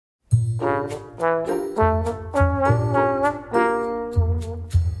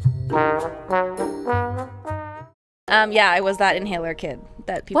Yeah, I was that inhaler kid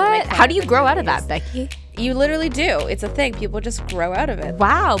that people make What? fun How do of you in grow out of movies. that, Becky? You literally do. It's a thing. People just grow out of it.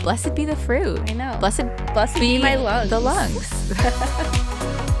 Wow, blessed be the fruit. I know. Blessed be my lungs. The lungs.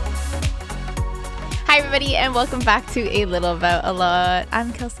 Hi, everybody, and welcome back to A Little About a Lot.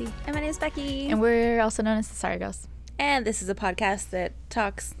 I'm Kelsey. And my name is Becky. And we're also known as the Sorry Girls. And this is a podcast that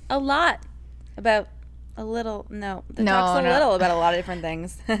talks a lot about a little, talks a little about a lot of different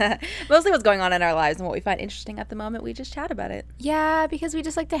things. Mostly what's going on in our lives and what we find interesting at the moment. We just chat about it. Yeah, because we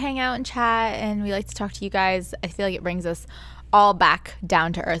just like to hang out and chat, and we like to talk to you guys. I feel like it brings us all back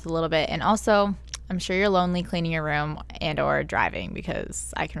down to earth a little bit. And also, I'm sure you're lonely cleaning your room and or driving,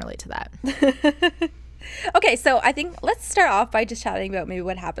 because I can relate to that. Okay, so I think let's start off by just chatting about maybe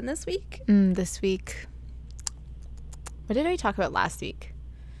what happened this week. This week. What did I talk about last week?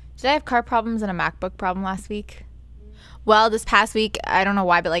 Did I have car problems and a MacBook problem last week? Well, this past week, I don't know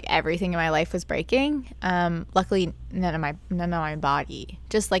why, but like everything in my life was breaking. Luckily, none of my body,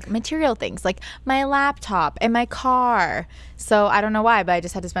 just like material things, like my laptop and my car. So I don't know why, but I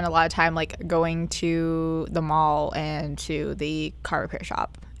just had to spend a lot of time like going to the mall and to the car repair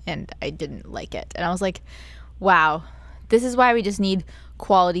shop, and I didn't like it. And I was like, wow, this is why we just need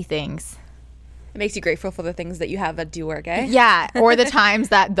quality things. It makes you grateful for the things that you have that do work, eh? Yeah, or the times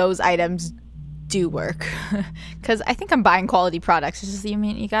that those items do work. Because I think I'm buying quality products. It's just,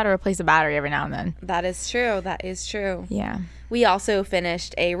 you got to replace a battery every now and then. That is true. That is true. Yeah. We also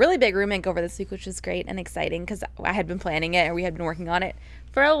finished a really big room makeover this week, which was great and exciting because I had been planning it and we had been working on it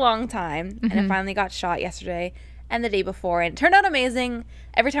for a long time. And it finally got shot yesterday and the day before. And it turned out amazing.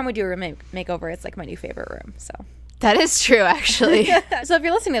 Every time we do a room makeover, it's like my new favorite room. So that is true, actually. So if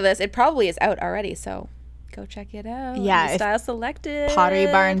you're listening to this, it probably is out already. So go check it out. Yeah. Style selected. Pottery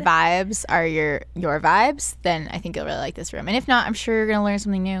Barn vibes are your vibes, then I think you'll really like this room. And if not, I'm sure you're going to learn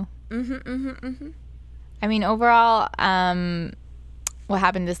something new. I mean, overall, what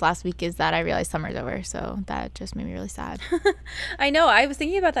happened this last week is that I realized summer's over. So that just made me really sad. I know. I was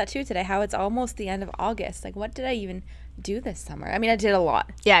thinking about that too today, how it's almost the end of August. Like, what did I even do this summer? I mean, I did a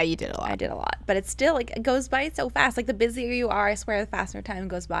lot. Yeah, you did a lot. I did a lot. But it's still, like, it goes by so fast. Like, the busier you are, I swear, the faster time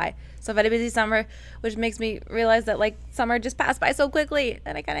goes by. So I've had a busy summer, which makes me realize that, like, summer just passed by so quickly,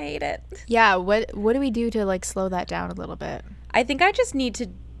 and I kind of hate it. Yeah, what do we do to, like, slow that down a little bit? I think I just need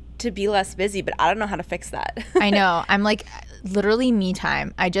to be less busy, but I don't know how to fix that. I know. I'm, like, literally me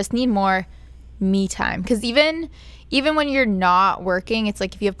time. I just need more me time. Because even when you're not working, it's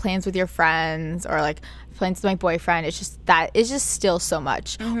like if you have plans with your friends or, like, plans with my boyfriend, it's just that is just still so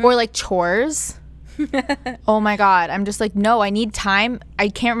much. Or like chores. Oh my god, I'm just like, no, I need time. I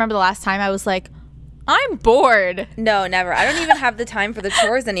can't remember the last time I was like, I'm bored. No, never. I don't even have the time for the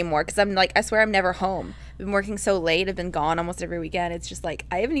chores anymore because I'm like, I swear I'm never home. I've been working so late. I've been gone almost every weekend. It's just like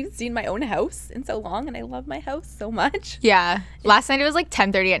I haven't even seen my own house in so long, and I love my house so much. Yeah. Last night it was like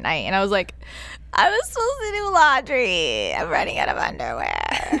 10:30 at night, and I was like, I was supposed to do laundry. I'm running out of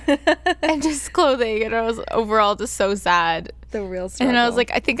underwear and just clothing, and I was overall just so sad. The real struggle. And I was like,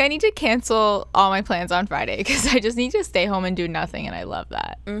 I think I need to cancel all my plans on Friday because I just need to stay home and do nothing, and I love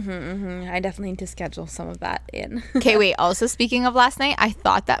that. I definitely need to schedule some of that in. Okay, wait. Also, speaking of last night, I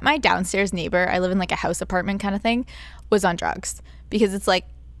thought that my downstairs neighbor, I live in like a house apartment kind of thing, was on drugs because it's like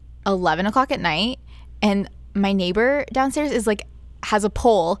 11 o'clock at night, and my neighbor downstairs is like has a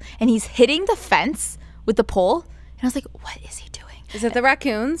pole, and he's hitting the fence with the pole, and I was like, what is he doing? Is it the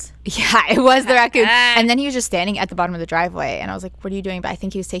raccoons? Yeah, it was the raccoon. And then he was just standing at the bottom of the driveway, and I was like, what are you doing? But I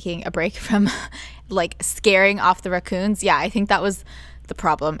think he was taking a break from like scaring off the raccoons. Yeah, I think that was the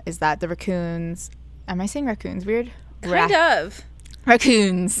problem, is that the raccoons, am I saying raccoons weird? Kind of.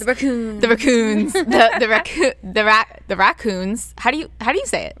 Raccoons. The raccoons. The raccoons. the raccoons. How do you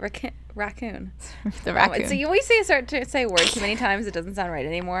say it? Raccoon. The raccoon. So you always start to say a word too many times, it doesn't sound right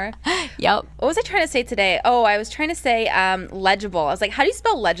anymore. Yep. What was I trying to say today? Oh, I was trying to say legible. I was like, how do you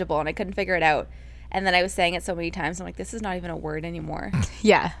spell legible? And I couldn't figure it out. And then I was saying it so many times, I'm like, this is not even a word anymore.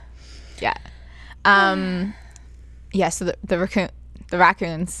 Yeah. Yeah. Yeah, so the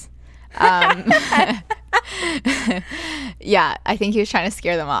raccoons. Yeah, I think he was trying to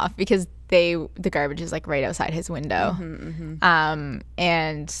scare them off because the garbage is like right outside his window.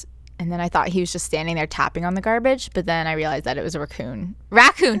 And then I thought he was just standing there tapping on the garbage, but then I realized that it was a raccoon.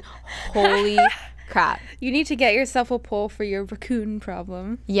 Holy crap. You need to get yourself a pole for your raccoon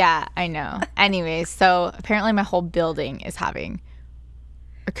problem. Yeah, I know. Anyways, so apparently my whole building is having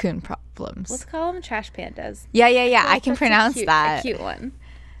raccoon problems. Let's call them trash pandas. Yeah. I can pronounce that. A cute one.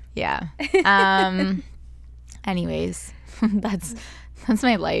 Yeah. Anyways, That's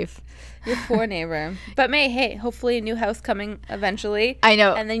my life. Your poor neighbor. But May, hey, hopefully a new house coming eventually. I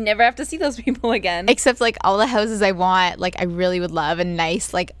know. And then you never have to see those people again. Except like all the houses I want, like I really would love a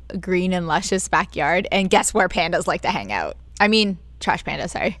nice like green and luscious backyard. And guess where pandas like to hang out? I mean, trash pandas,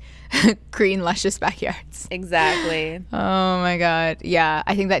 sorry. Green, luscious backyards. Exactly. Oh my God. Yeah,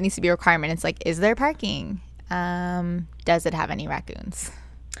 I think that needs to be a requirement. It's like, is there parking? Does it have any raccoons?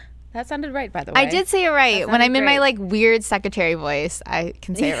 That sounded right, by the way. I did say it right. When I'm in my great. like weird secretary voice, I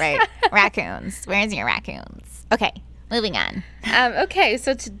can say it right. Raccoons. Where's your raccoons? Okay, moving on. Okay,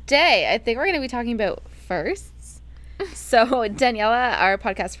 so today I think we're going to be talking about firsts. So Daniella, our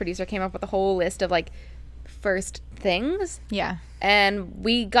podcast producer, came up with a whole list of like first things. Yeah. And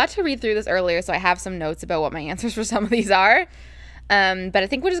we got to read through this earlier, so I have some notes about what my answers for some of these are. But I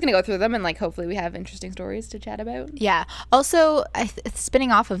think we're just going to go through them and like hopefully we have interesting stories to chat about. Yeah. Also,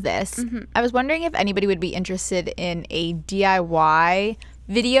 spinning off of this, I was wondering if anybody would be interested in a DIY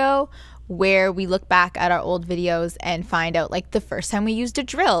video where we look back at our old videos and find out like the first time we used a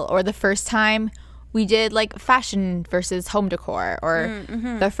drill or the first time we did like fashion versus home decor or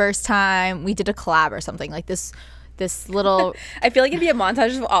the first time we did a collab or something like this little I feel like it'd be a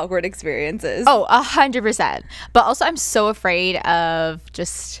montage of awkward experiences. Oh, 100%. But also I'm so afraid of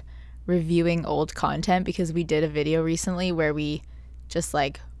just reviewing old content because we did a video recently where we just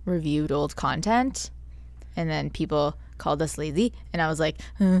like reviewed old content and then people called us lazy and I was like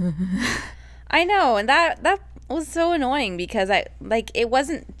I know, and that was so annoying because it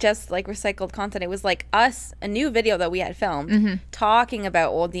wasn't just like recycled content. It was like us, a new video that we had filmed talking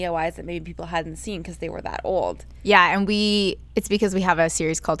about old DIYs that maybe people hadn't seen because they were that old. Yeah, and it's because we have a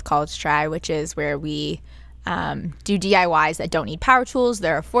series called College Try, which is where we do DIYs that don't need power tools.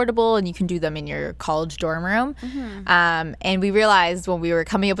 They're affordable and you can do them in your college dorm room. And we realized when we were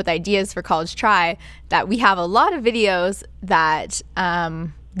coming up with ideas for College Try that we have a lot of videos that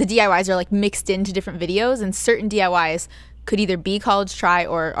the DIYs are like mixed into different videos, and certain DIYs could either be College Try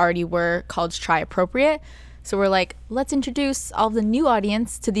or already were College Try appropriate. So we're like, let's introduce all the new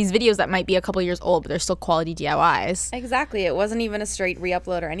audience to these videos that might be a couple years old, but they're still quality DIYs. Exactly. It wasn't even a straight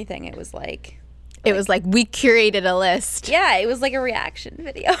re-upload or anything. It was like it was like we curated a list. Yeah, it was like a reaction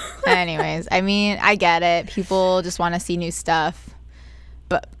video. Anyways, I mean, I get it. People just want to see new stuff.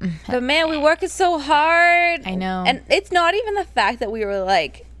 But man, we work so hard. I know. And it's not even the fact that we were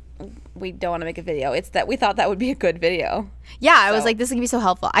like, we don't want to make a video. It's that we thought that would be a good video. Yeah, I was like, this is going to be so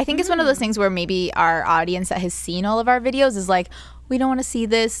helpful. I think it's one of those things where maybe our audience that has seen all of our videos is like, we don't want to see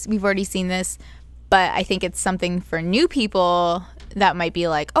this. We've already seen this. But I think it's something for new people that might be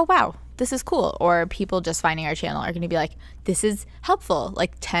like, oh, wow, this is cool. Or people just finding our channel are going to be like, this is helpful.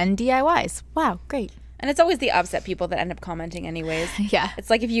 Like 10 DIYs. Wow, great. And it's always the upset people that end up commenting anyways. Yeah. It's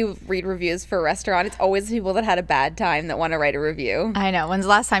like if you read reviews for a restaurant, it's always the people that had a bad time that want to write a review. I know. When's the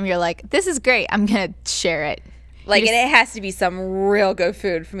last time you're like, this is great, I'm going to share it? Like, and it has to be some real good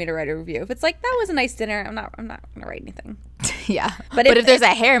food for me to write a review. If it's like, that was a nice dinner, I'm not going to write anything. Yeah. But if there's a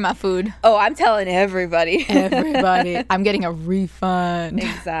hair in my food. Oh, I'm telling everybody. Everybody. I'm getting a refund.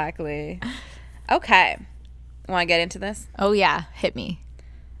 Exactly. Okay. Want to get into this? Oh, yeah. Hit me.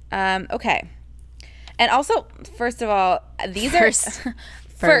 Okay. And also, first of all, these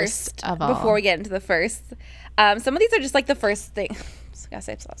first of all, before we get into the first, some of these are just like the first thing. I gotta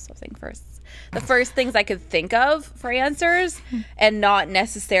say, stop saying firsts. The first things I could think of for answers, and not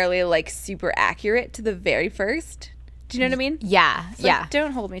necessarily like super accurate to the very first. Do you know what I mean? Yeah, So yeah. like,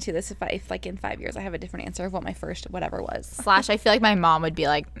 don't hold me to this if like in 5 years I have a different answer of what my first whatever was. / I feel like my mom would be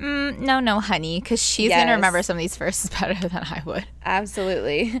like, no, honey, because she's going to remember some of these firsts better than I would.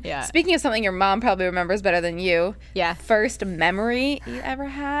 Absolutely. Yeah. Speaking of something your mom probably remembers better than you. Yeah. First memory you ever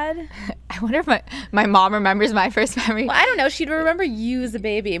had? I wonder if my mom remembers my first memory. Well, I don't know. She'd remember you as a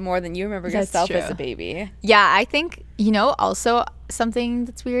baby more than you remember yourself as a baby. Yeah, I think, also something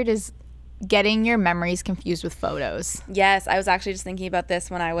that's weird is getting your memories confused with photos. Yes, I was actually just thinking about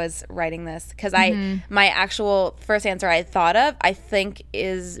this when I was writing this because my actual first answer I thought of, I think,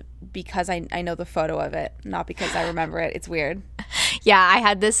 is because I know the photo of it, not because I remember it. It's weird. Yeah, I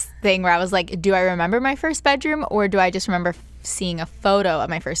had this thing where I was like, do I remember my first bedroom or do I just remember seeing a photo of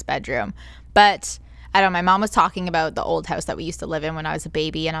my first bedroom? But I don't know, my mom was talking about the old house that we used to live in when I was a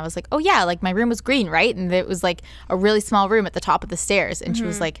baby, and I was like, oh yeah, like my room was green, right? And it was like a really small room at the top of the stairs. And she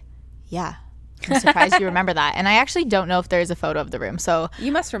was like, yeah, I'm surprised you remember that. And I actually don't know if there's a photo of the room. So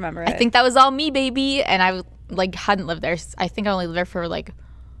you must remember it. I think that was all me, baby. And I like hadn't lived there. I think I only lived there for like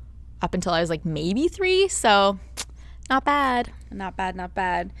up until I was like maybe 3. So not bad. Not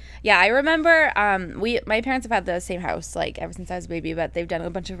bad. Yeah, I remember my parents have had the same house like ever since I was a baby, but they've done a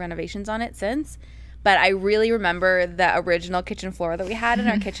bunch of renovations on it since. but I really remember the original kitchen floor that we had in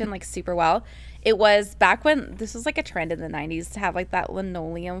our kitchen like super well. It was back when this was like a trend in the 90s to have like that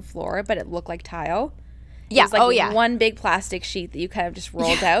linoleum floor, but it looked like tile. Yeah. It was like one big plastic sheet that you kind of just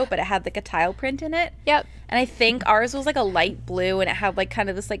rolled out, but it had like a tile print in it. Yep. And I think ours was like a light blue, and it had like kind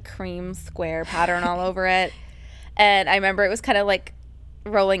of this like cream square pattern all over it. And I remember it was kind of like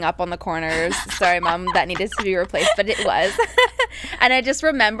rolling up on the corners. Sorry, Mom, that needed to be replaced, but it was. And I just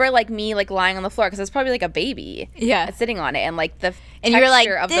remember like me like lying on the floor because I was probably like a baby. Yeah. Sitting on it, and like the and you're like,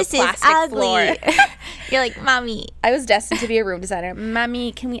 of this the is plastic ugly. floor. You're like, Mommy. I was destined to be a room designer.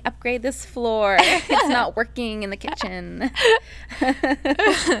 Mommy, can we upgrade this floor? It's not working in the kitchen.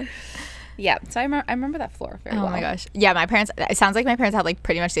 Yeah, so I remember that floor very well. Oh my gosh. Yeah, my parents, it sounds like my parents had like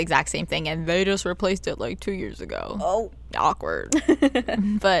pretty much the exact same thing, and they just replaced it like 2 years ago. Oh. Awkward.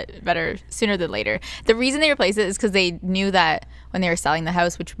 But better sooner than later. The reason they replaced it is because they knew that when they were selling the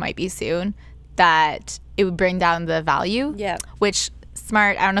house, which might be soon, that it would bring down the value. Yeah. Which,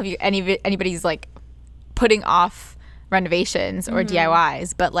 smart. I don't know if anybody's like putting off renovations or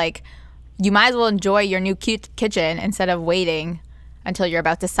DIYs, but like you might as well enjoy your new cute kitchen instead of waiting until you're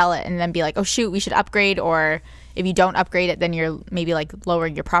about to sell it and then be like, oh shoot, we should upgrade. Or if you don't upgrade it, then you're maybe like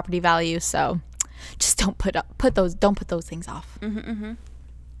lowering your property value. So just don't put those things off.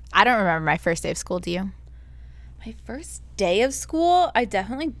 I don't remember my first day of school. Do you? My first day of school? I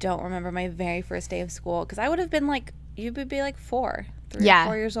definitely don't remember my very first day of school because I would have been like, you would be like 3 or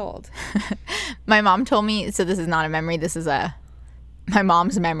 4 years old. My mom told me, so this is not a memory, this is my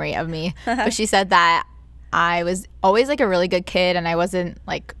mom's memory of me, but she said that I was always like a really good kid and I wasn't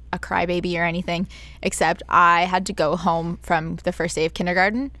like a crybaby or anything, except I had to go home from the first day of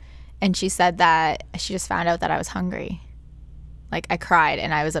kindergarten, and she said that she just found out that I was hungry. Like I cried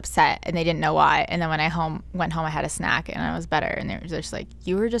and I was upset and they didn't know why, and then when I went home I had a snack and I was better, and they were just like,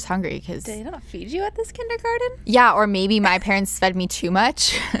 you were just hungry because did they not feed you at this kindergarten? Yeah, or maybe my parents fed me too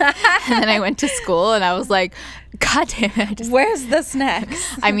much and then I went to school and I was like, god damn it, where's the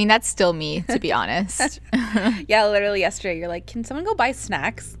snacks? I mean, that's still me, to be honest. Yeah, literally yesterday you're like, can someone go buy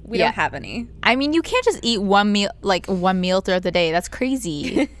snacks? We don't have any. I mean, you can't just eat one meal throughout the day. That's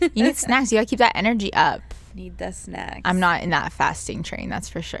crazy. You need snacks. You gotta keep that energy up. Need the snacks. I'm not in that fasting train, that's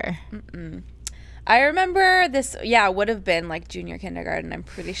for sure. I remember this, would have been like junior kindergarten, I'm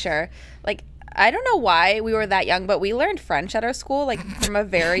pretty sure. Like, I don't know why we were that young, but we learned French at our school, like from a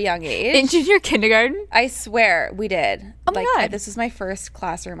very young age. In junior kindergarten? I swear we did. Oh my God. This was my first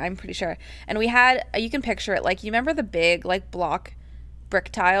classroom, I'm pretty sure. And we had, you can picture it, like, you remember the big, like, block brick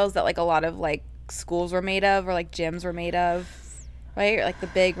tiles that, like, a lot of, like, schools were made of or, like, gyms were made of? Right? Or, like the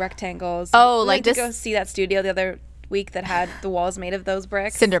big rectangles. Oh, we like this. To go see that studio the other week that had the walls made of those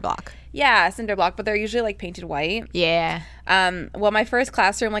bricks. Cinder block. Yeah, cinder block, but they're usually like painted white. Yeah. Well, my first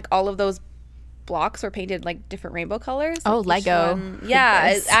classroom, like all of those blocks were painted like different rainbow colors. Oh, like Lego.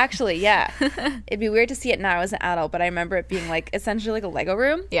 Yeah, actually, yeah. It'd be weird to see it now as an adult, but I remember it being like essentially like a Lego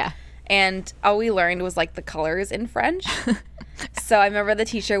room. Yeah. And all we learned was like the colors in French. So I remember the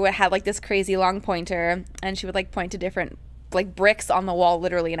teacher had like this crazy long pointer, and she would like point to different like bricks on the wall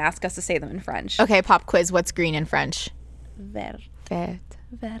literally and ask us to say them in French. Okay, pop quiz. What's green in French? Vert. Vert.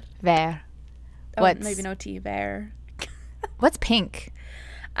 Vert. Vert. Oh, maybe no T. Vert. What's pink?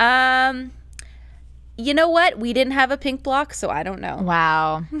 You know what? We didn't have a pink block, so I don't know.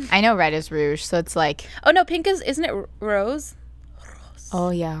 Wow. I know red is rouge, so it's like... Oh, no, pink isn't it rose? Rose. Oh,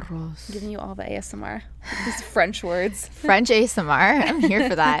 yeah, rose. I'm giving you all the ASMR. These French words. French ASMR? I'm here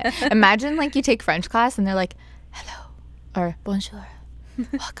for that. Imagine, like, you take French class and they're like, hello. Or bonjour.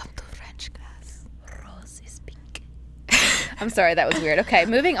 Welcome to French class. Rose is pink. I'm sorry, that was weird. Okay,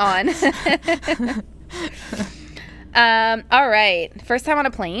 moving on. All right. First time on a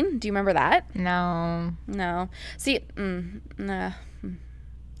plane. Do you remember that? No. See, nah.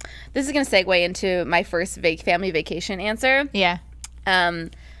 This is going to segue into my first family vacation answer. Yeah.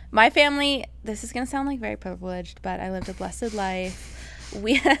 My family, this is going to sound like very privileged, but I lived a blessed life.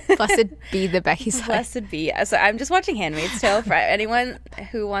 Blessed be the Becky's life. Blessed be. So I'm just watching Handmaid's Tale for anyone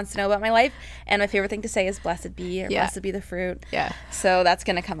who wants to know about my life. And my favorite thing to say is blessed be, or blessed be the fruit. Yeah. So that's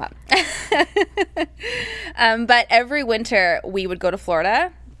going to come up. But every winter we would go to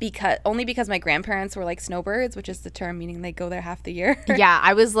Florida only because my grandparents were like snowbirds, which is the term meaning they go there half the year. Yeah,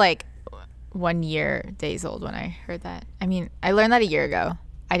 I was like 1 year days old when I heard that. I mean, I learned that a year ago.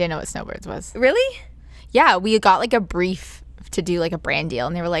 I didn't know what snowbirds was. Really? Yeah, we got like a brief to do like a brand deal,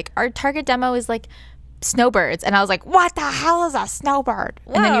 and they were like, our target demo is like snowbirds, and I was like, what the hell is a snowbird?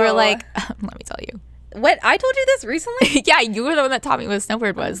 Whoa. And then you were like, let me tell you. What? I told you this recently? Yeah, you were the one that taught me what a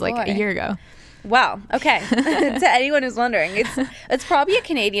snowbird was like a year ago. Wow. Okay. To anyone who's wondering, it's probably a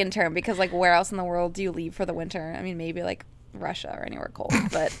Canadian term because like where else in the world do you leave for the winter? I mean, maybe like Russia or anywhere cold,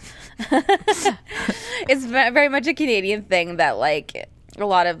 but it's very much a Canadian thing that like a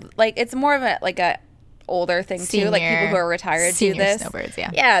lot of like it's more of a older thing too. Like people who are retired do this. Snowbirds,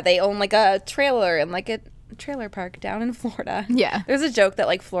 yeah. Yeah, they own like a trailer and like a trailer park down in Florida. Yeah. There's a joke that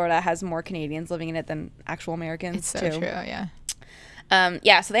like Florida has more Canadians living in it than actual Americans. It's so too. true, yeah.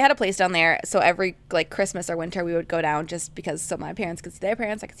 Yeah, so they had a place down there. So every like Christmas or winter, we would go down just because so my parents could see their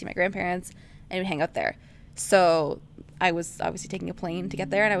parents, I could see my grandparents, and we'd hang out there. So I was obviously taking a plane to get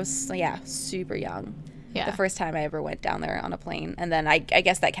there, and I was super young. Yeah. The first time I ever went down there on a plane, and then I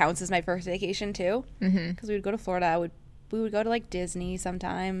guess that counts as my first vacation too, because we would go to Florida. We would go to like Disney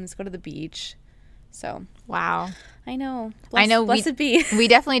sometimes, go to the beach. So wow, I know. Blessed be. We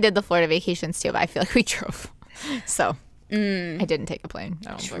definitely did the Florida vacations too, but I feel like we drove. So. I didn't take a plane.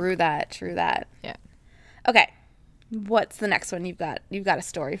 True that. Yeah. Okay. What's the next one you've got? You've got a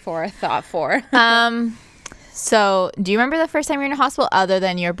story for, a thought for. So do you remember the first time you were in a hospital other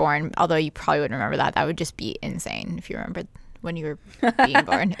than you were born? Although you probably wouldn't remember that. That would just be insane if you remembered when you were being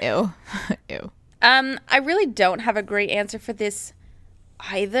born. Ew. Ew. I really don't have a great answer for this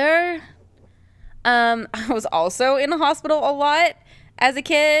either. I was also in a hospital a lot as a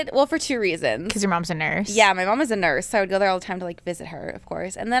kid, well, for two reasons. Because your mom's a nurse? Yeah, my mom is a nurse, so I would go there all the time to, like, visit her, of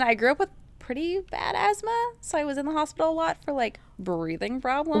course. And then I grew up with pretty bad asthma, so I was in the hospital a lot for, like, breathing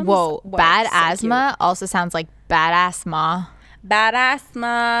problems. Whoa, bad asthma also sounds like bad asthma. Bad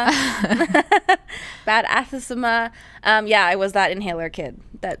asthma. Bad asthma. Yeah, I was that inhaler kid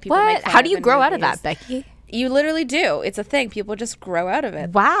that people make fun How do you of grow in out of movies. that, Becky? You literally do. It's a thing. People just grow out of it.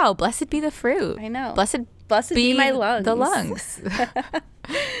 Wow, blessed be the fruit. I know. Blessed be my lungs. The lungs.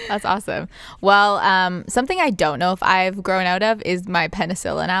 That's awesome. Well, something I don't know if I've grown out of is my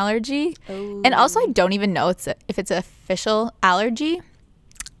penicillin allergy. Ooh. And also I don't even know if it's an official allergy.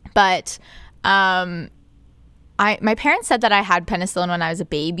 But my parents said that I had penicillin when I was a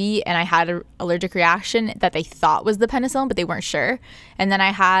baby, and I had an allergic reaction that they thought was the penicillin, but they weren't sure. And then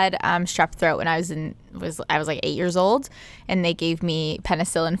I had strep throat when I was like 8 years old, and they gave me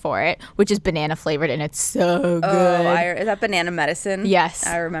penicillin for it, which is banana flavored, and it's so good. Oh, is that banana medicine? Yes,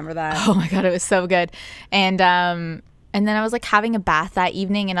 I remember that. Oh my god, it was so good. And then I was like having a bath that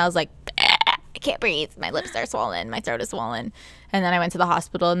evening, and I was like, I can't breathe. My lips are swollen. My throat is swollen. And then I went to the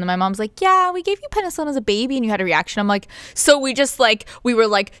hospital, and then my mom's like, yeah, we gave you penicillin as a baby and you had a reaction. I'm like, so we were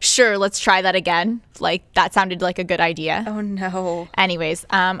like, sure, let's try that again. Like, that sounded like a good idea. Oh no. Anyways,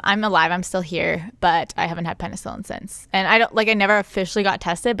 I'm alive. I'm still here, but I haven't had penicillin since. And I never officially got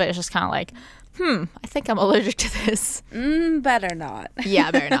tested, but it's just kind of like, I think I'm allergic to this. Better not.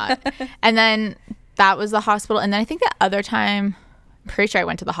 Yeah, better not. And then that was the hospital. And then I think the other time, I'm pretty sure I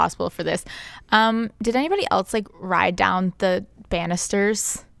went to the hospital for this. Did anybody else like ride down the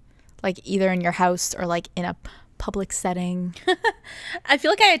banisters, like either in your house or like in a public setting? I feel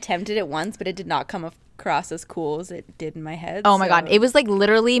like I attempted it once, but it did not come across as cool as it did in my head. Oh my god, it was like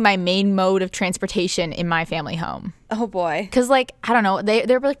literally my main mode of transportation in my family home. Oh boy. Because like, I don't know, they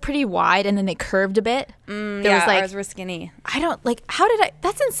were like pretty wide and then they curved a bit. Ours were skinny.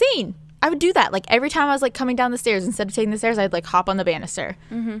 That's insane. I would do that like every time I was like coming down the stairs. Instead of taking the stairs, I'd like hop on the banister.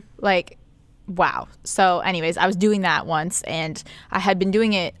 Like, wow. So anyways, I was doing that once, and I had been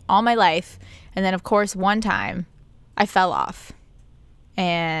doing it all my life. And then of course one time I fell off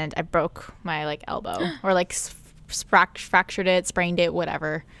and I broke my like elbow or like fractured it, sprained it,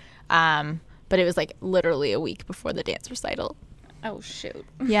 whatever. But it was like literally a week before the dance recital. Oh shoot.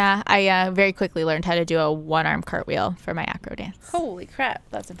 Yeah, I very quickly learned how to do a one-arm cartwheel for my acro dance. Holy crap,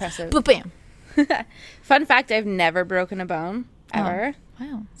 that's impressive. But bam. Fun fact, I've never broken a bone ever. Oh,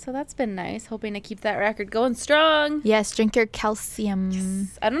 wow. So that's been nice. Hoping to keep that record going strong. Yes, drink your calcium.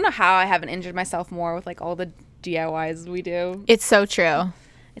 Yes. I don't know how I haven't injured myself more with like all the DIYs we do. It's so true.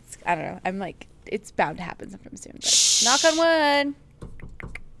 I don't know. I'm like, it's bound to happen sometime soon. But knock on wood.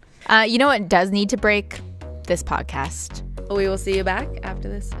 You know what does need to break? This podcast. We will see you back after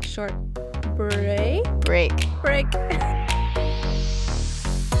this short break.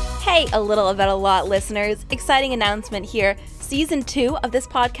 Hey, a little about a lot listeners. Exciting announcement here. Season 2 of this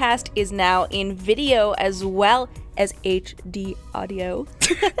podcast is now in video as well as HD audio.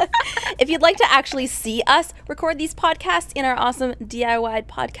 If you'd like to actually see us record these podcasts in our awesome DIY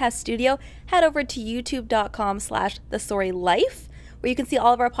podcast studio, head over to youtube.com/TheSorryLife, where you can see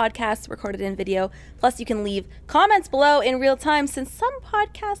all of our podcasts recorded in video. Plus, you can leave comments below in real time. Since some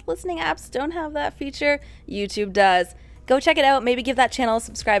podcast listening apps don't have that feature, YouTube does. go check it out. Maybe give that channel a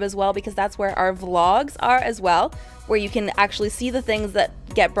subscribe as well, because that's where our vlogs are as well, where you can actually see the things that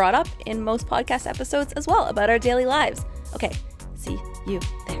get brought up in most podcast episodes as well about our daily lives. Okay, see you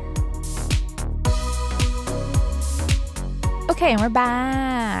there. Okay, and we're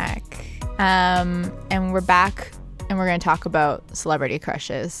back. And we're back, and we're going to talk about celebrity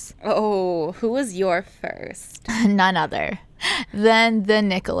crushes. Oh, who was your first? None other than the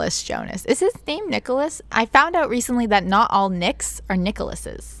Nicholas Jonas. Is his name Nicholas? I found out recently that not all Nicks are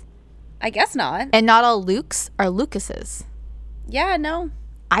Nicholases. I guess not. And not all Lukes are Lucases. Yeah, no.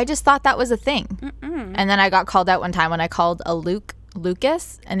 I just thought that was a thing. Mm-mm. And then I got called out one time when I called a Luke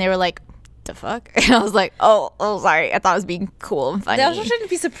Lucas, and they were like, the fuck? And I was like, oh, sorry. I thought I was being cool and funny. They also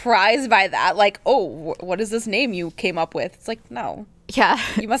shouldn't be surprised by that. Like, oh, what is this name you came up with? It's like, no. Yeah.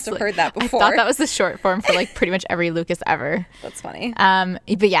 You must have heard that before. I thought that was the short form for like pretty much every Lucas ever. That's funny.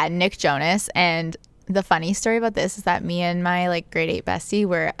 But yeah, Nick Jonas. And the funny story about this is that me and my like grade 8 bestie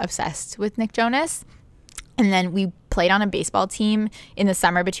were obsessed with Nick Jonas. And then we played on a baseball team in the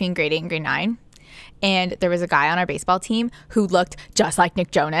summer between grade 8 and grade 9. And there was a guy on our baseball team who looked just like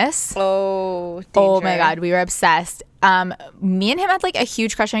Nick Jonas. Oh, danger. Oh my God, we were obsessed. Me and him had like a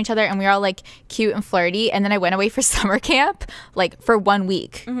huge crush on each other, and we were all like cute and flirty. And then I went away for summer camp like for 1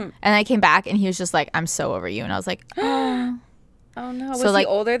 week. Mm-hmm. And I came back and he was just like, I'm so over you. And I was like, oh. Oh no. Was he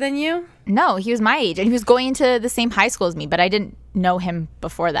older than you? No, he was my age, and he was going into the same high school as me, but I didn't know him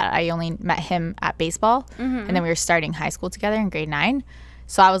before that. I only met him at baseball. Mm-hmm. And then we were starting high school together in grade 9.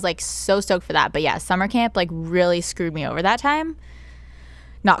 So I was like so stoked for that. But yeah, summer camp like really screwed me over that time.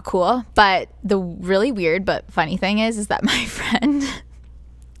 Not cool. But the really weird but funny thing is that my friend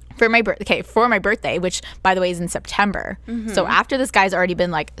for my birthday, which by the way is in September. Mm-hmm. So after this guy's already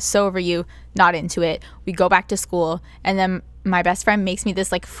been like so over you, not into it, we go back to school, and then my best friend makes me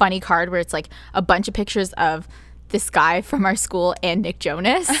this like funny card where it's like a bunch of pictures of this guy from our school and Nick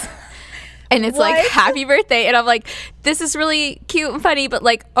Jonas. And it's like, happy birthday. And I'm like, this is really cute and funny, but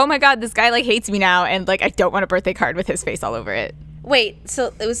like, oh my God, this guy like hates me now. And like, I don't want a birthday card with his face all over it. Wait,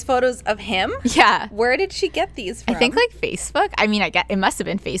 so it was photos of him? Yeah. Where did she get these from? I think like Facebook. I mean, it must have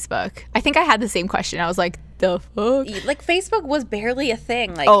been Facebook. I think I had the same question. I was like, the fuck? Like Facebook was barely a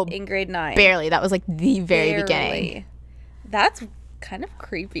thing in grade 9. Barely. That was like the very beginning. That's kind of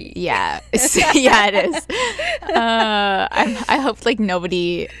creepy. Yeah. Yeah, it is. I hope like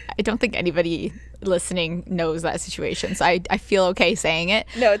I don't think anybody listening knows that situation, so I feel okay saying it.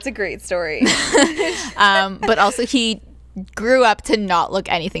 No, it's a great story. But also he grew up to not look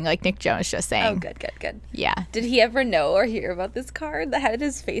anything like Nick Jonas, just saying. Oh, good. Yeah. Did he ever know or hear about this card that had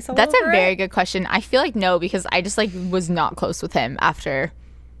his face all That's over a very good question. I feel like no, because I just like was not close with him after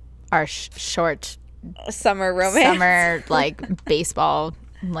our short summer romance, like baseball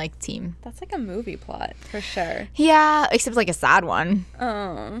like team. That's like a movie plot for sure. Yeah, except like a sad one.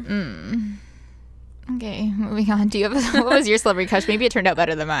 Oh. Okay, moving on. Do you have what was your celebrity crush? Maybe it turned out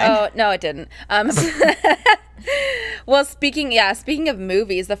better than mine. Oh no, it didn't. Well, speaking of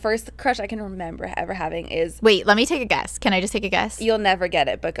movies, the first crush I can remember ever having is. Wait, let me take a guess. Can I just take a guess? You'll never get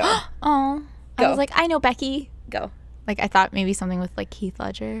it, but go. Oh, go. I was like, I know Becky. Go. Like I thought maybe something with like Heath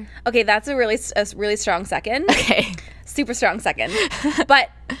Ledger. Okay, that's a really strong second. Okay. Super strong second. But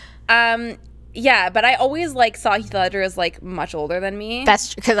yeah, but I always like saw Heath Ledger as like much older than me.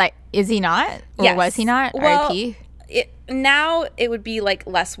 That's because is he not? Or yes. Was he not? Well, R.I.P. Now it would be like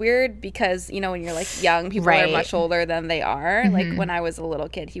less weird because when you're like young, people are much older than they are. Mm-hmm. Like when I was a little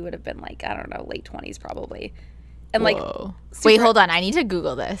kid, he would have been like, I don't know, late 20s probably. And like wait, hold on, I need to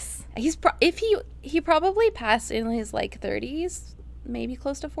Google this. He's he probably passed in his like 30s, maybe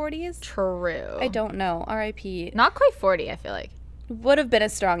close to 40s. True. I don't know. R.I.P. Not quite 40, I feel like. Would have been a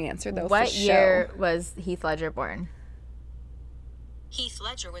strong answer though. What year was Heath Ledger born? Heath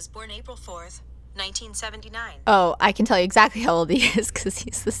Ledger was born April 4th, 1979. Oh, I can tell you exactly how old he is because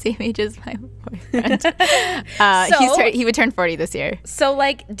he's the same age as my boyfriend. He would turn 40 this year. So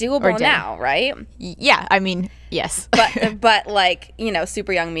like doable now, right? Yeah, I mean, yes. but like,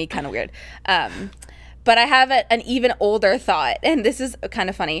 super young me, kind of weird. But I have an even older thought, and this is kind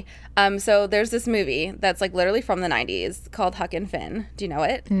of funny. So there's this movie that's like literally from the 90s called Huck and Finn. Do you know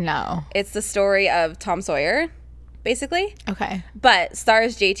it? No. It's the story of Tom Sawyer, basically. Okay. But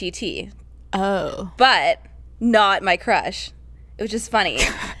stars JTT. Oh. But not my crush. It was just funny.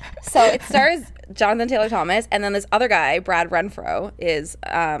 So it stars Jonathan Taylor Thomas, and then this other guy, Brad Renfro, is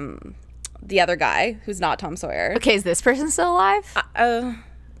the other guy who's not Tom Sawyer. Okay, is this person still alive?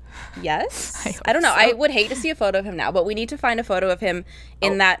 Yes. I don't know. So. I would hate to see a photo of him now, but we need to find a photo of him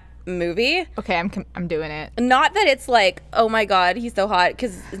in that movie. Okay, I'm doing it. Not that it's like, oh my God, he's so hot,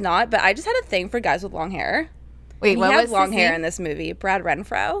 because it's not, but I just had a thing for guys with long hair. Wait, what he was had long his hair name? in this movie. Brad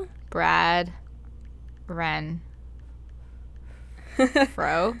Renfro. Brad Ren.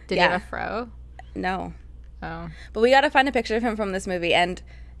 Fro? Did he Yeah. have a fro? No. Oh. But we got to find a picture of him from this movie. And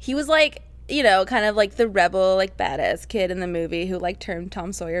he was like, you know, kind of like the rebel, like badass kid in the movie who like turned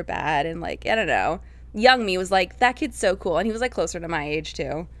Tom Sawyer bad. And like, I don't know. Young me was like, that kid's so cool. And he was like closer to my age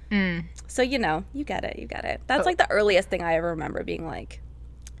too. So, you know, you get it. You get it. That's like the earliest thing I ever remember being like,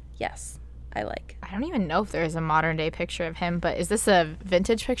 yes, I like. I don't even know if there's a modern day picture of him, but is this a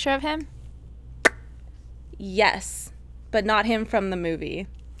vintage picture of him? Yes, but not him from the movie.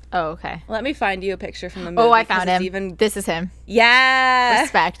 Oh, okay. Let me find you a picture from the movie. Oh, I 'cause found it's him. Even... This is him. Yeah.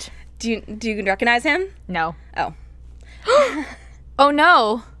 Respect. Do you recognize him? No. Oh. Oh,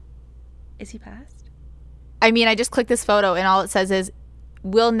 no. Is he passed? I mean, I just clicked this photo and all it says is,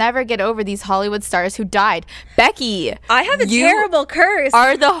 we'll never get over these Hollywood stars who died. Becky. I have a you terrible curse.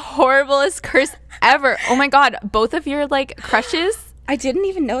 are the horriblest curse ever. Oh my God. Both of your like crushes. I didn't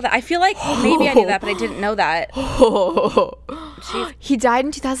even know that. I feel like maybe I knew that, but I didn't know that. He died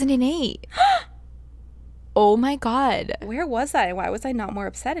in 2008. Oh my God. Where was that? Why was I not more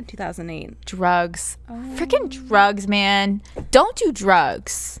upset in 2008? Drugs. Freaking drugs, man. Don't do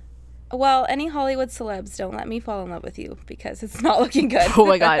drugs. Well, any Hollywood celebs, don't let me fall in love with you because it's not looking good. Oh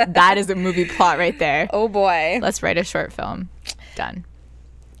my God. That is a movie plot right there. Oh boy. Let's write a short film. Done.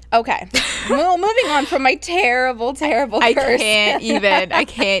 Okay. Well, moving on from my terrible, terrible I curse. can't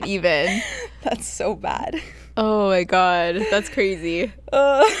even. That's so bad. Oh my God. That's crazy.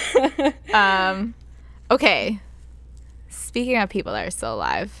 Okay. Speaking of people that are still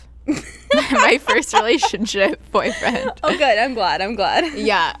alive, my first relationship boyfriend. Oh, good. I'm glad.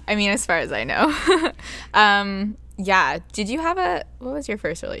 Yeah. I mean, as far as I know. Yeah. Did you have what was your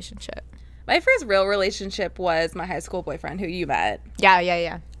first relationship? My first real relationship was my high school boyfriend who you met. Yeah.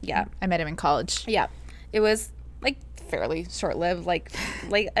 Yeah. I met him in college. Yeah. It was like fairly short-lived, like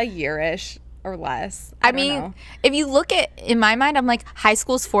a year-ish or less. I don't mean, know. if you look at, in my mind, I'm like, high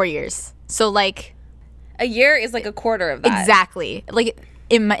school's 4 years. So like, A year is like a quarter of that. exactly. Like,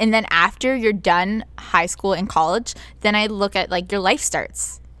 and then after you're done high school and college, then I look at like your life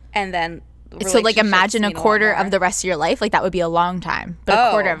starts. And then So like, imagine a relationships mean quarter lot more. of the rest of your life. Like, that would be a long time. But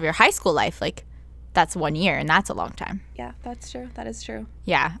a quarter Oh. of your high school life, like, that's 1 year, and that's a long time. Yeah, that's true. That is true.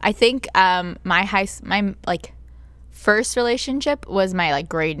 Yeah, I think my like first relationship was my like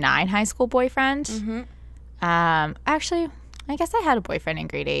grade 9 high school boyfriend. Mm-hmm. Actually, I guess I had a boyfriend in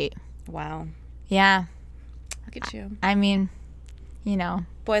grade 8. Wow. Yeah, Look at you. I mean, you know,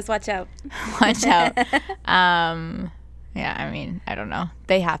 Boys, watch out. watch out. Yeah, I mean, I don't know.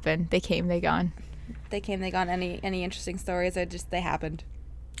 They happened. They came. They gone. They came, they gone. Any interesting stories or just they happened?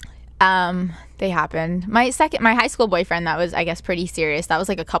 They happened. My high school boyfriend, that was, I guess, pretty serious. That was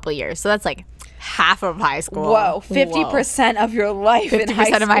like a couple years. So that's like half of high school. Whoa, 50% of your life in high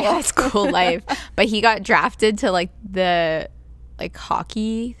 50% school. of my high school life. But he got drafted to like the like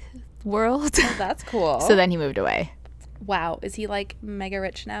hockey world. That's cool. So then he moved away. Wow. Is he like mega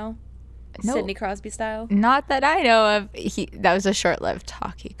rich now? No. Sidney Crosby style? Not that I know of. That was a short-lived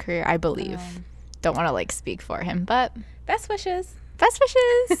hockey career, I believe. Don't want to like speak for him, but Best wishes. best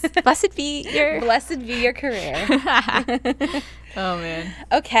wishes. Blessed be your Blessed be your career. Oh man.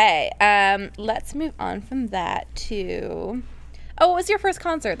 Okay. Let's move on from that to... Oh, what was your first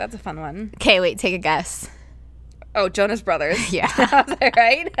concert? That's a fun one. Okay, wait, take a guess. Oh, Jonas Brothers. Yeah. Was I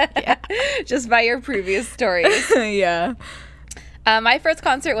right? Yeah. Just by your previous stories. Yeah. My first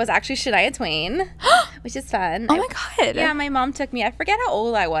concert was actually Shania Twain, which is fun. Oh my god. Yeah, my mom took me. I forget how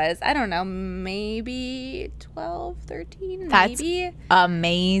old I was. I don't know, maybe 12, 13, That's maybe.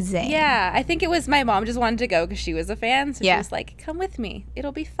 amazing. Yeah, I think it was my mom just wanted to go because she was a fan. So Yeah. she was like, come with me.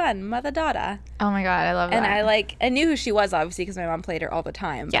 It'll be fun. Mother daughter. Oh my god, I love And that. I knew who she was, obviously, because my mom played her all the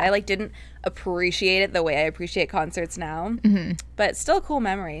time. Yeah. But I didn't appreciate it the way I appreciate concerts now. Mm-hmm. But still a cool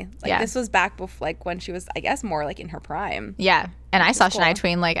memory. Like, Yeah. this was back before, like, when she was, I guess, more, like, in her prime. Yeah. And I saw cool. Shania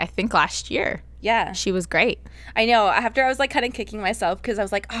Twain like I think last year. Yeah. She was great. I know. After I was, like, kind of kicking myself because I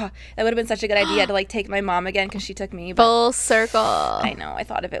was like, oh, that would have been such a good idea to, like, take my mom again because she took me. But Full circle. I know. I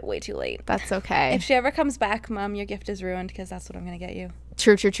thought of it way too late. That's okay. If she ever comes back, Mom, your gift is ruined because that's what I'm going to get you.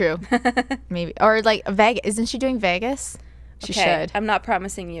 True. Maybe. Or like Vegas. Isn't she doing Vegas? She Okay, should. I'm not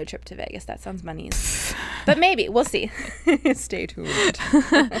promising you a trip to Vegas. That sounds monies. But maybe. We'll see. Stay tuned.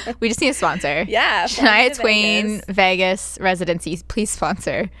 We just need a sponsor. Yeah. Shania flight to Twain Vegas residencies. Please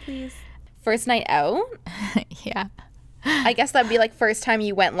sponsor. Please. First night out? Yeah. I guess that'd be like first time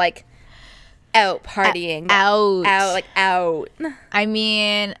you went like out partying. Out. Out, like out. I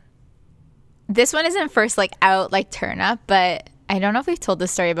mean, this one isn't first like out like turn up, but I don't know if we've told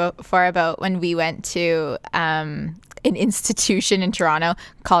this story before about when we went to an institution in Toronto,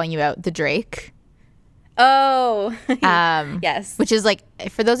 calling you out, the Drake. Oh, yes. Which is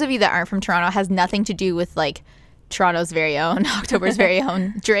like, for those of you that aren't from Toronto, has nothing to do with like Toronto's very own, October's very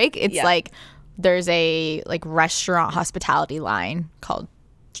own Drake. It's like there's a like restaurant hospitality line called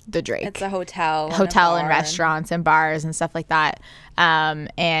the Drake. It's a hotel and restaurants and bars and stuff like that.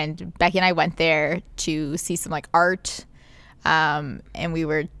 And Becky and I went there to see some like art. And we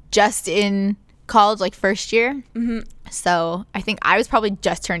were just in college, like first year. So I think I was probably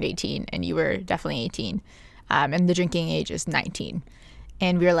just turned 18 and you were definitely 18. And the drinking age is 19.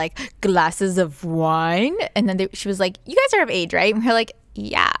 And we were like, glasses of wine. And then she was like, you guys are of age, right? And we were like,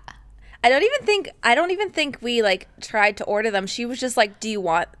 yeah. I don't even think we like tried to order them. She was just like, do you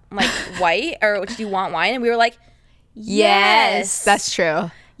want like white or do you want wine? And we were like, yes. That's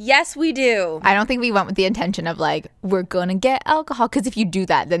true. Yes, we do. I don't think we went with the intention of like, we're going to get alcohol. Because if you do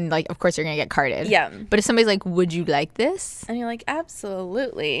that, then like, of course you're going to get carded. Yeah. But if somebody's like, would you like this? And you're like,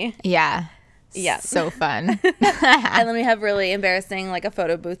 absolutely. Yeah. Yeah. So fun. And then we have really embarrassing like a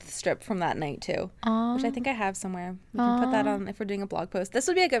photo booth strip from that night too. Aww. Which I think I have somewhere. We can put that on if we're doing a blog post. This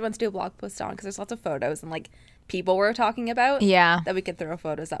would be a good one to do a blog post on because there's lots of photos and like people we're talking about. Yeah. That we could throw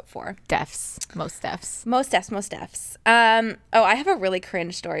photos up for. Most deafs. Most deafs. Oh, I have a really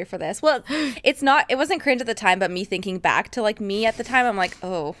cringe story for this. Well, it wasn't cringe at the time, but me thinking back to like me at the time, I'm like,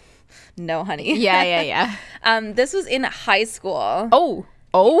 oh, no, honey. Yeah. This was in high school. Oh.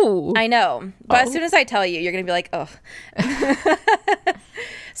 I know. But as soon as I tell you, you're going to be like, oh.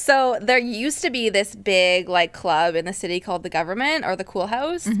 So there used to be this big like club in the city called the Government or the Cool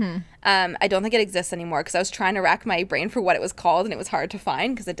House. I don't think it exists anymore because I was trying to rack my brain for what it was called and it was hard to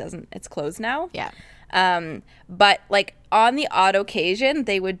find because it's closed now. Yeah. But like on the odd occasion,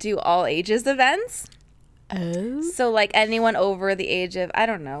 they would do all ages events. Oh. So like anyone over the age of, I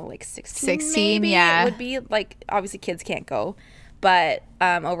don't know, like 16 maybe, yeah. It would be like, obviously kids can't go. But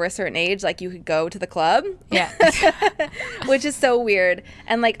over a certain age, like you could go to the club, Yeah. which is so weird.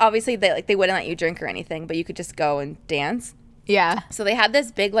 And like obviously they wouldn't let you drink or anything, but you could just go and dance. Yeah. So they had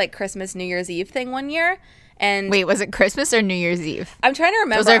this big like Christmas New Year's Eve thing one year. And Wait, was it Christmas or New Year's Eve? I'm trying to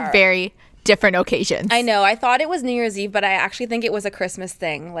remember. Those are very different occasions. I know. I thought it was New Year's Eve, but I actually think it was a Christmas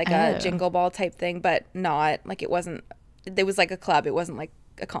thing, like a jingle ball type thing, but not like it wasn't. It was like a club. It wasn't like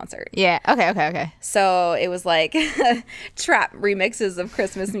a concert. Yeah. Okay. So it was like trap remixes of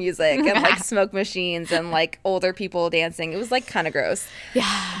Christmas music and like smoke machines and like older people dancing. It was like kind of gross.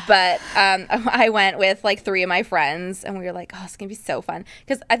 Yeah. But I went with like 3 of my friends and we were like, oh, it's going to be so fun.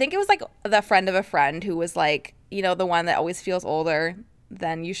 Because I think it was like the friend of a friend who was like, you know, the one that always feels older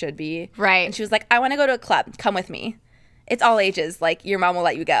than you should be. Right. And she was like, I want to go to a club. Come with me. It's all ages. Like, your mom will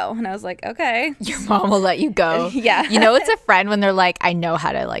let you go. And I was like, okay. Your mom will let you go. Yeah. You know, it's a friend when they're like, I know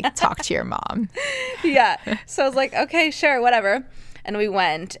how to like talk to your mom. Yeah. So I was like, okay, sure, whatever. And we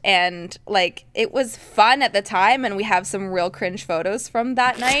went and like it was fun at the time. And we have some real cringe photos from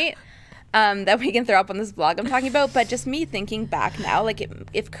that night that we can throw up on this blog I'm talking about. But just me thinking back now, like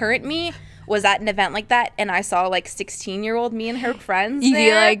if current me was at an event like that and I saw like 16-year-old me and her friends You'd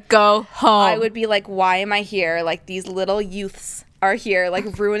be like, go home. I would be like, why am I here? Like these little youths are here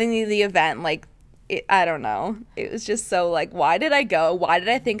like ruining the event. Like I don't know. It was just so like, why did I go? Why did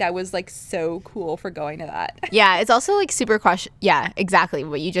I think I was like so cool for going to that? Yeah, it's also like super question. Yeah, exactly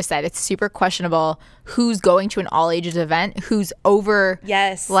what you just said. It's super questionable who's going to an all ages event, who's over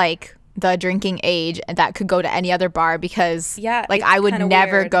like the drinking age, and that could go to any other bar because like I would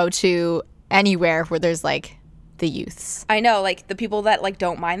never go to anywhere where there's like the youths. I know, like the people that like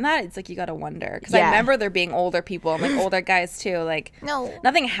don't mind that, it's like you gotta wonder because I remember there being older people and like older guys too. Like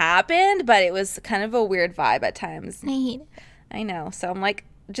nothing happened, but it was kind of a weird vibe at times. I know. So I'm like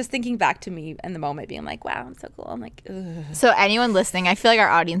just thinking back to me in the moment being like, wow, I'm so cool. I'm like, ugh. So anyone listening, I feel like our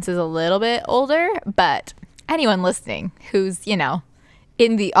audience is a little bit older, but anyone listening who's, you know,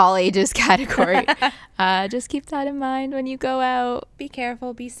 in the all ages category, just keep that in mind when you go out. Be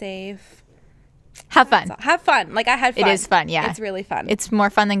careful, be safe. Have fun. Have fun. Like I had fun. It is fun, yeah. It's really fun. It's more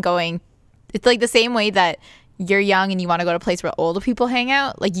fun than going. It's like the same way that you're young and you want to go to a place where older people hang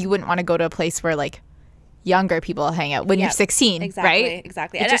out. Like you wouldn't want to go to a place where like younger people hang out when you're 16, right?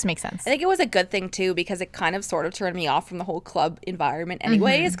 Exactly. It just makes sense. I think it was a good thing too because it kind of sort of turned me off from the whole club environment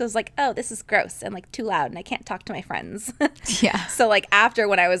anyways because like, oh, this is gross and like too loud and I can't talk to my friends. Yeah. So like after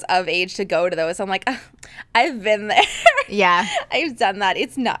when I was of age to go to those, I'm like, oh, I've been there. Yeah. I've done that.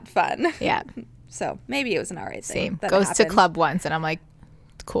 It's not fun. Yeah. So maybe it was an alright thing. Same. Goes to club once and I'm like,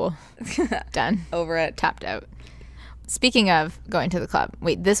 cool. Done. Over it. Tapped out. Speaking of going to the club,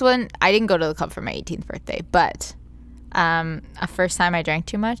 wait, this one, I didn't go to the club for my 18th birthday, but A first time I drank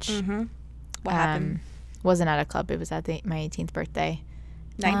too much. What happened? Wasn't at a club. It was at my 18th birthday.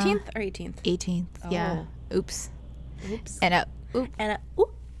 19th or 18th? 18th. Yeah. Oops. And a oop.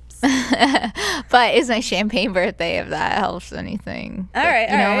 Oops. But it's my champagne birthday, if that helps anything. All right.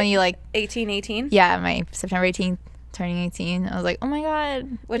 You know when you like 18. Yeah, my September 18th, turning 18. I was like, oh my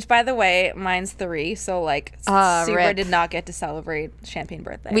god. Which, by the way, mine's 3, so like super rip. did not get to celebrate champagne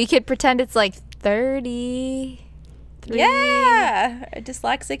birthday. We could pretend it's like 30. Yeah,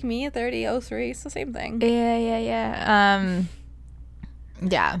 dyslexic me at 30:03. It's the same thing. Yeah.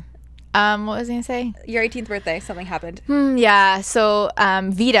 What was I gonna say? Your 18th birthday, something happened. Yeah. So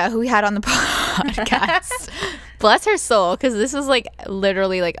Vita, who we had on the podcast, bless her soul, because this was like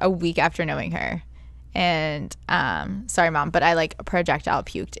literally like a week after knowing her. And sorry, Mom, but I like projectile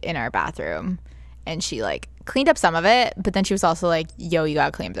puked in our bathroom, and she like cleaned up some of it, but then she was also like, "Yo, you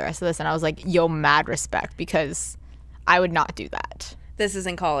gotta clean up the rest of this." And I was like, "Yo, mad respect," because I would not do that. This is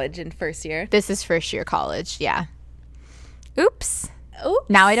in college in first year. This is first year college. Yeah. Oops. Oops.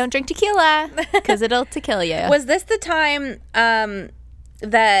 Now I don't drink tequila because it'll tequila you. Was this the time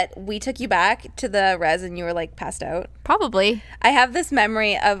that we took you back to the res and you were like passed out? Probably. I have this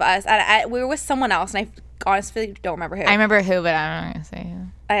memory of us. We were with someone else, and I honestly don't remember who. I remember who, but I'm not gonna say who.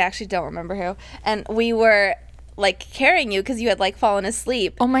 I actually don't remember who. And we were like carrying you because you had like fallen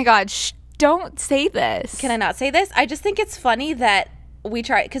asleep. Oh my god! Don't say this. Can I not say this? I just think it's funny that we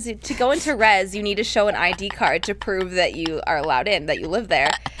try, because to go into res you need to show an ID card to prove that you are allowed in, that you live there.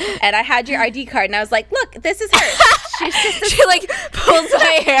 And I had your ID card, and I was like, look, this is her. She like pulls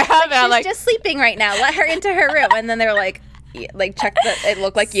my hair up, and I'm like, just sleeping right now, let her into her room. And then they're like check that it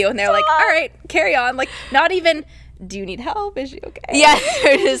looked like you, and they're like, all right, carry on. Like, not even, do you need help, is she okay? Yeah.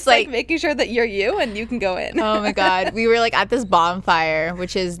 They're just like making sure that you're you and you can go in. Oh my god. We were like at this bonfire,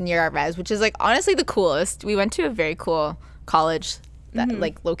 which is near our res, which is like honestly the coolest. We went to a very cool college that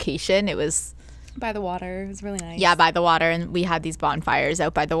like location. It was by the water. It was really nice. Yeah, by the water, and we had these bonfires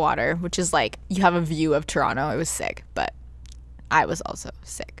out by the water, which is like you have a view of Toronto. It was sick, but I was also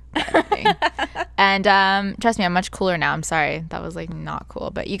sick. And trust me, I'm much cooler now. I'm sorry, that was like not cool,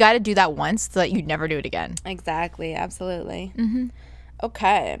 but you got to do that once so that you never do it again. Exactly. Absolutely.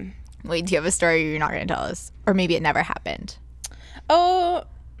 Okay. Wait, do you have a story you're not going to tell us, or maybe it never happened? I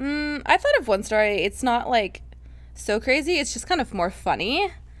thought of one story. It's not like so crazy, it's just kind of more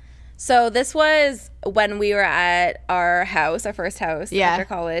funny. So this was when we were at our house, our first house after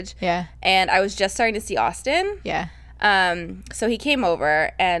college. Yeah. And I was just starting to see Austin. Yeah. So he came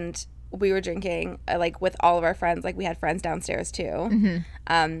over, and we were drinking like with all of our friends. Like, we had friends downstairs too.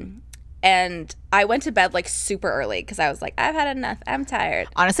 And I went to bed like super early because I was like, I've had enough, I'm tired.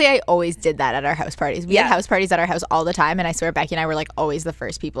 Honestly, I always did that at our house parties. We had house parties at our house all the time, and I swear Becky and I were like always the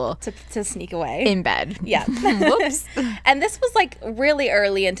first people to sneak away in bed. Yeah. Whoops. And this was like really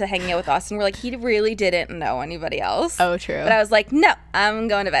early into hanging out with Austin. We're like, he really didn't know anybody else. Oh, true. But I was like, no, I'm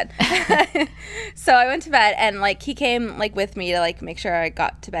going to bed. So I went to bed, and like he came like with me to like make sure I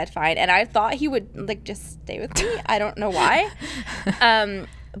got to bed fine. And I thought he would like just stay with me. I don't know why.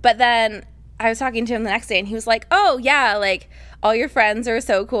 But then I was talking to him the next day, and he was like, oh yeah, like all your friends are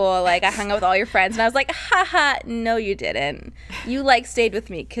so cool, like I hung out with all your friends. And I was like, haha, no you didn't, you like stayed with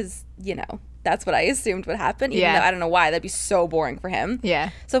me because, you know, that's what I assumed would happen, even though I don't know why. That'd be so boring for him.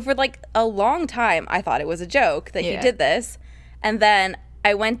 So for like a long time I thought it was a joke that he did this. And then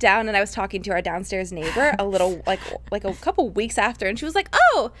I went down, and I was talking to our downstairs neighbor a little like a couple weeks after, and she was like,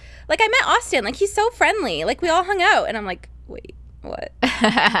 oh, like I met Austin, like he's so friendly, like we all hung out. And I'm like, wait, what?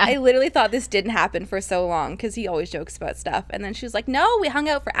 I literally thought this didn't happen for so long because he always jokes about stuff. And then she was like, no, we hung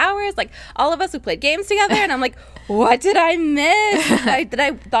out for hours, like all of us, we played games together. And I'm like, what did I miss? that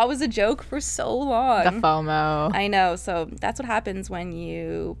I thought was a joke for so long. The FOMO. I know. So that's what happens when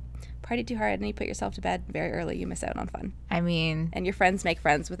you party too hard and you put yourself to bed very early. You miss out on fun. I mean, and your friends make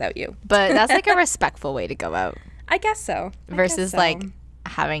friends without you. But that's like a respectful way to go out. I guess so. Versus like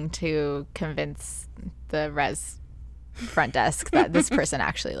having to convince the res front desk that this person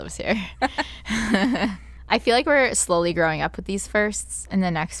actually lives here. I feel like we're slowly growing up with these firsts, and the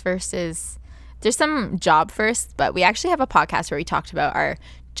next first is there's some job firsts, but we actually have a podcast where we talked about our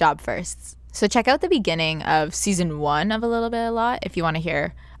job firsts. So check out the beginning of season 1 of A Little Bit A Lot if you want to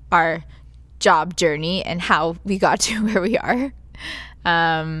hear our job journey and how we got to where we are.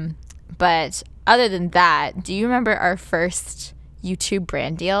 But other than that, do you remember our first YouTube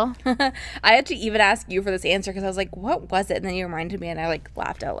brand deal? I had to even ask you for this answer because I was like, what was it? And then you reminded me, and I like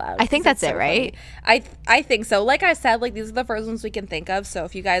laughed out loud. I think that's it, right? I think so. Like I said, like these are the first ones we can think of. So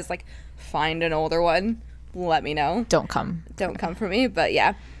if you guys like find an older one, let me know. Don't come for me. But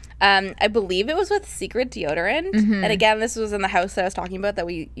yeah. I believe it was with Secret Deodorant. And again, this was in the house that I was talking about that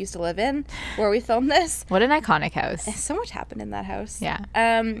we used to live in, where we filmed this. What an iconic house. So much happened in that house. Yeah.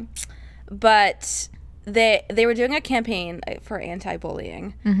 But they were doing a campaign for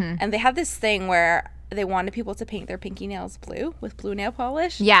anti-bullying, and they had this thing where they wanted people to paint their pinky nails blue with blue nail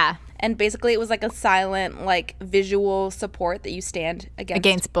polish. Yeah. And basically it was like a silent, like, visual support that you stand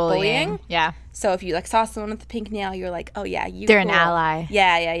against bullying. Yeah. So if you like saw someone with a pink nail, you're like, oh yeah, they're cool. an ally.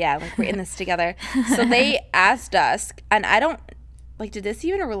 Yeah. Like, we're in this together. So they asked us, and I don't like, did this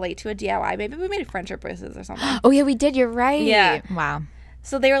even relate to a DIY? Maybe we made friendship bracelets or something. Oh yeah, we did. You're right. Yeah. Wow.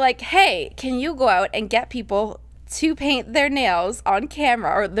 So they were like, hey, can you go out and get people to paint their nails on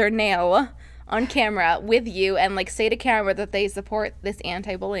camera, or their nail on camera with you, and like say to camera that they support this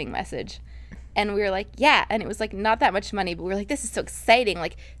anti-bullying message? And we were like, yeah. And it was like not that much money, but we were like, this is so exciting.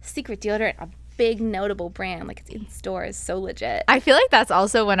 Like, Secret Deodorant, a big notable brand, like, it's in stores, so legit. I feel like that's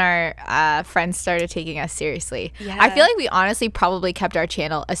also when our friends started taking us seriously. Yeah. I feel like we honestly probably kept our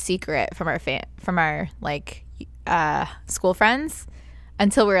channel a secret from our like school friends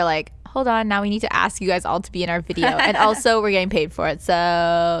until we were like, hold on, now we need to ask you guys all to be in our video. And also we're getting paid for it,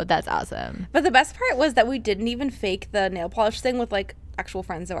 so that's awesome. But the best part was that we didn't even fake the nail polish thing with like actual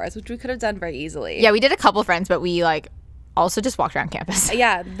friends of ours, which we could have done very easily. Yeah, we did a couple friends, but we like also just walked around campus.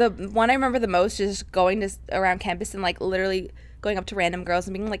 Yeah, the one I remember the most is going to around campus and like literally going up to random girls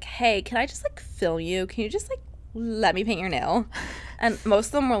and being like, hey, can I just like film you? Can you just like let me paint your nail? And most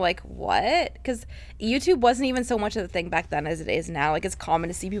of them were like, what? Because YouTube wasn't even so much of the thing back then as it is now. Like, it's common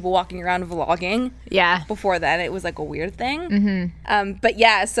to see people walking around vlogging. Yeah. Before then, it was like a weird thing. But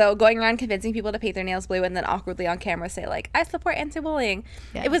yeah, so going around convincing people to paint their nails blue and then awkwardly on camera say like, I support anti-bullying.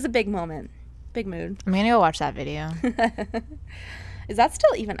 Yeah. It was a big moment. Big mood. I'm gonna go watch that video. Is that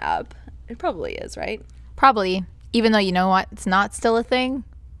still even up? It probably is, right? Probably. Even though, you know what? It's not still a thing.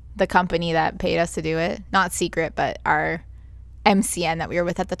 The company that paid us to do it, not Secret, but our MCN that we were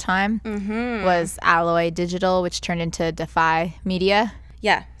with at the time was Alloy Digital, which turned into Defy Media.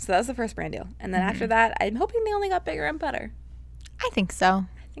 Yeah, so that was the first brand deal. And then after that, I'm hoping they only got bigger and better. I think so.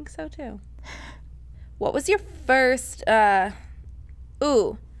 I think so too. What was your first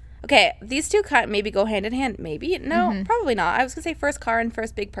okay, these two maybe go hand in hand. Maybe. No, probably not. I was gonna say first car and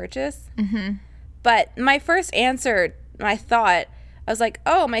first big purchase. But my first answer, I thought, I was like,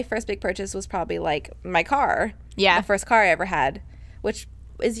 oh, my first big purchase was probably like my car. Yeah. The first car I ever had. Which,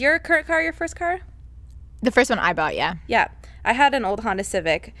 is your current car your first car? The first one I bought, yeah. Yeah. I had an old Honda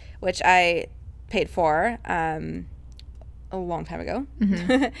Civic, which I paid for a long time ago.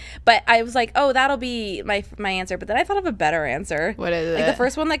 But I was like, oh, that'll be my answer. But then I thought of a better answer. What is like it? The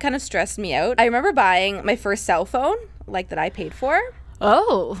first one that kind of stressed me out. I remember buying my first cell phone, like that I paid for.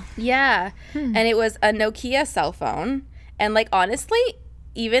 Oh. Yeah. And it was a Nokia cell phone. And like, honestly,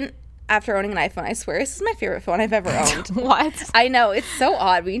 even after owning an iPhone, I swear this is my favorite phone I've ever owned. What? I know, it's so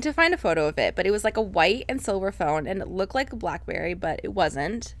odd. We need to find a photo of it. But it was like a white and silver phone, and it looked like a BlackBerry, but it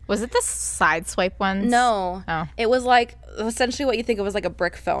wasn't. Was it the side swipe ones? No. Oh. It was like essentially what you think of as like a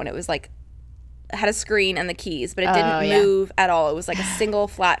brick phone. It was like, had a screen and the keys, but it didn't move at all. It was like a single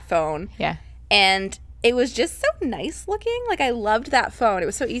flat phone. Yeah. And it was just so nice looking. Like, I loved that phone. It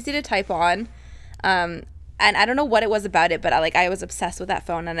was so easy to type on. And I don't know what it was about it, but I was obsessed with that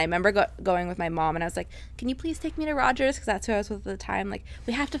phone. And I remember going with my mom, and I was like, can you please take me to Rogers? Because that's who I was with at the time. Like,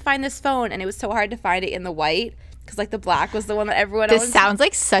 we have to find this phone. And it was so hard to find it in the white, because like the black was the one that everyone owned. This sounds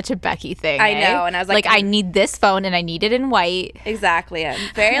like such a Becky thing. I know. And I was like, I need this phone, and I need it in white. Exactly. I'm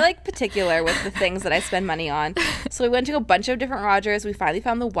very like particular with the things that I spend money on. So we went to a bunch of different Rogers. We finally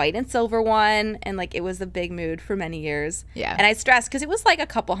found the white and silver one, and like it was a big mood for many years. Yeah. And I stressed because it was like a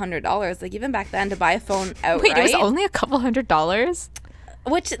couple $100. Like, even back then, to buy a phone outright. Wait, it was only a couple $100?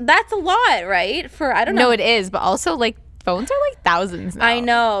 Which, that's a lot, right? For, I don't know. No, it is, but also like phones are like thousands now. I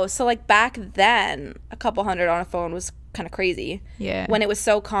know. So like back then, a couple $100 on a phone was kind of crazy. Yeah. When it was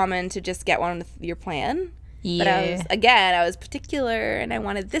so common to just get one with your plan. Yeah. But I was particular, and I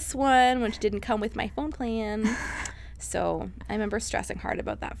wanted this one, which didn't come with my phone plan. So I remember stressing hard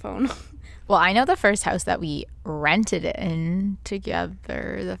about that phone. Well, I know the first house that we rented in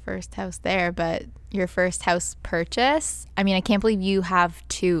together, the first house there, but your first house purchase, I mean, I can't believe you have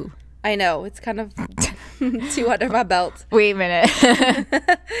two. I know, it's kind of two under my belt. Wait a minute.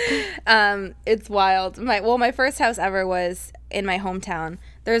 It's wild. My first house ever was in my hometown.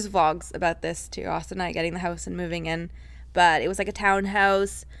 There's vlogs about this too, Austin and I getting the house and moving in. But it was like a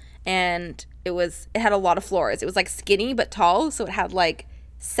townhouse, and it had a lot of floors. It was like skinny but tall, so it had like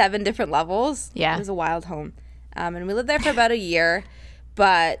 7 different levels. Yeah. It was a wild home. And we lived there for about a year.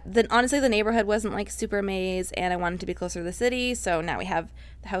 But then honestly, the neighborhood wasn't like super amazed, and I wanted to be closer to the city. So now we have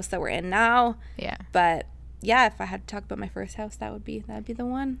the house that we're in now. Yeah. But yeah, if I had to talk about my first house, that'd be the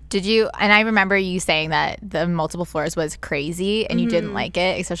one. Did you? And I remember you saying that the multiple floors was crazy and you didn't like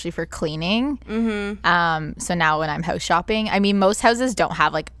it, especially for cleaning. So now when I'm house shopping, I mean, most houses don't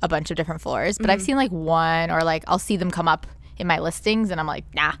have like a bunch of different floors, but I've seen like one, or like I'll see them come up in my listings and I'm like,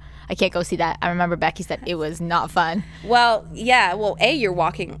 nah, I can't go see that. I remember Becky said it was not fun. Well, yeah. Well, you're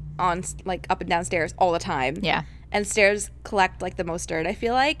walking on like up and down stairs all the time. Yeah. And stairs collect like the most dirt, I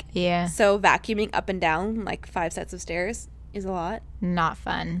feel like. Yeah. So vacuuming up and down like 5 sets of stairs is a lot. Not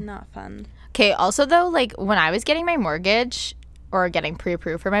fun. Not fun. Okay, also though, like when I was getting my mortgage or getting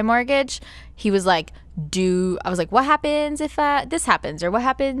pre-approved for my mortgage, he was like, I was like, what happens if this happens? Or what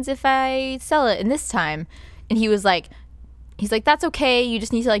happens if I sell it in this time? And he's like, that's okay. You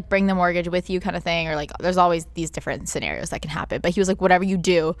just need to like bring the mortgage with you kind of thing. Or like there's always these different scenarios that can happen. But he was like, whatever you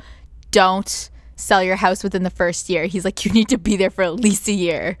do, don't sell your house within the first year. He's like, you need to be there for at least a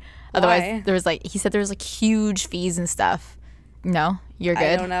year. Otherwise, there was like, he said there was like huge fees and stuff. No, you're good.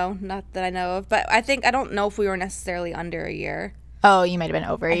 I don't know. Not that I know of. But I don't know if we were necessarily under a year. Oh, you might have been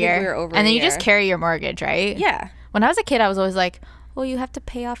over a year. I think we were over and then a you just year. carry your mortgage, right? Yeah. When I was a kid, I was always like, well, you have to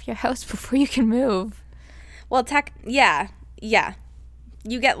pay off your house before you can move. Well, yeah.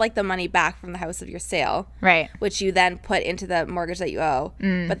 You get like the money back from the house of your sale. Right. Which you then put into the mortgage that you owe.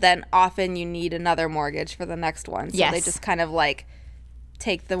 But then often you need another mortgage for the next one. So Yes. they just kind of like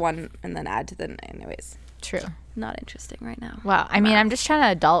take the one and then add to the anyways. True. Not interesting right now. Wow. I mean, I'm just trying to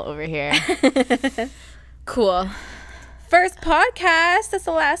adult over here. Cool. First podcast. That's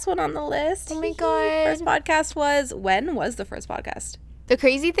the last one on the list. Oh my God. First podcast was, when was the first podcast? The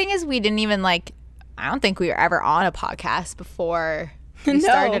crazy thing is we didn't even like, I don't think we were ever on a podcast before we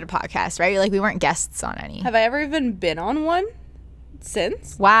started a podcast, right? Like we weren't guests on any. Have I ever even been on one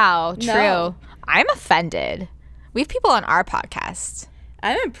since? Wow, true. No. I'm offended. We have people on our podcast.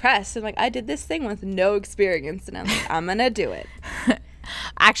 I'm impressed. I'm like, I did this thing with no experience, and I'm like, I'm going to do it.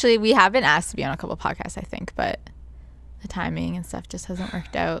 Actually, we have been asked to be on a couple podcasts, I think, but the timing and stuff just hasn't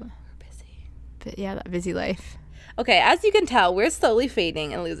worked out. We're busy. But yeah, that busy life. Okay, as you can tell, we're slowly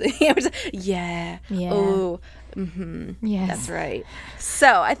fading and losing. Yeah. Oh, Yes. that's right.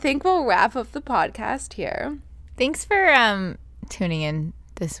 So I think we'll wrap up the podcast here. Thanks for tuning in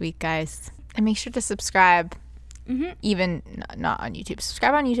this week, guys. And make sure to subscribe, even not on YouTube.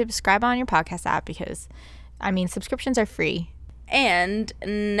 Subscribe on YouTube, subscribe on your podcast app because, I mean, subscriptions are free. And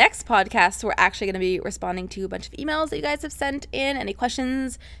next podcast, we're actually going to be responding to a bunch of emails that you guys have sent in. Any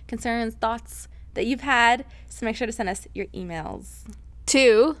questions, concerns, thoughts that you've had. So make sure to send us your emails.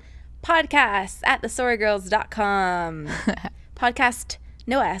 To podcasts@thesorrygirls.com. Podcast,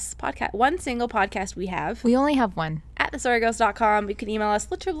 no S, podcast, one single podcast we have. we only have one. @thesorrygirls.com. You can email us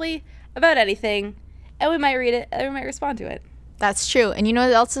literally about anything, and we might read it, and we might respond to it. That's true. And you know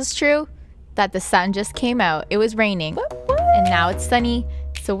what else is true? That the sun just came out. It was raining. And now it's sunny.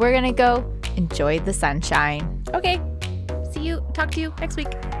 So we're going to go enjoy the sunshine. Okay. Talk to you next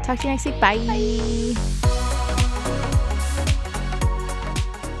week. Talk to you next week. Bye.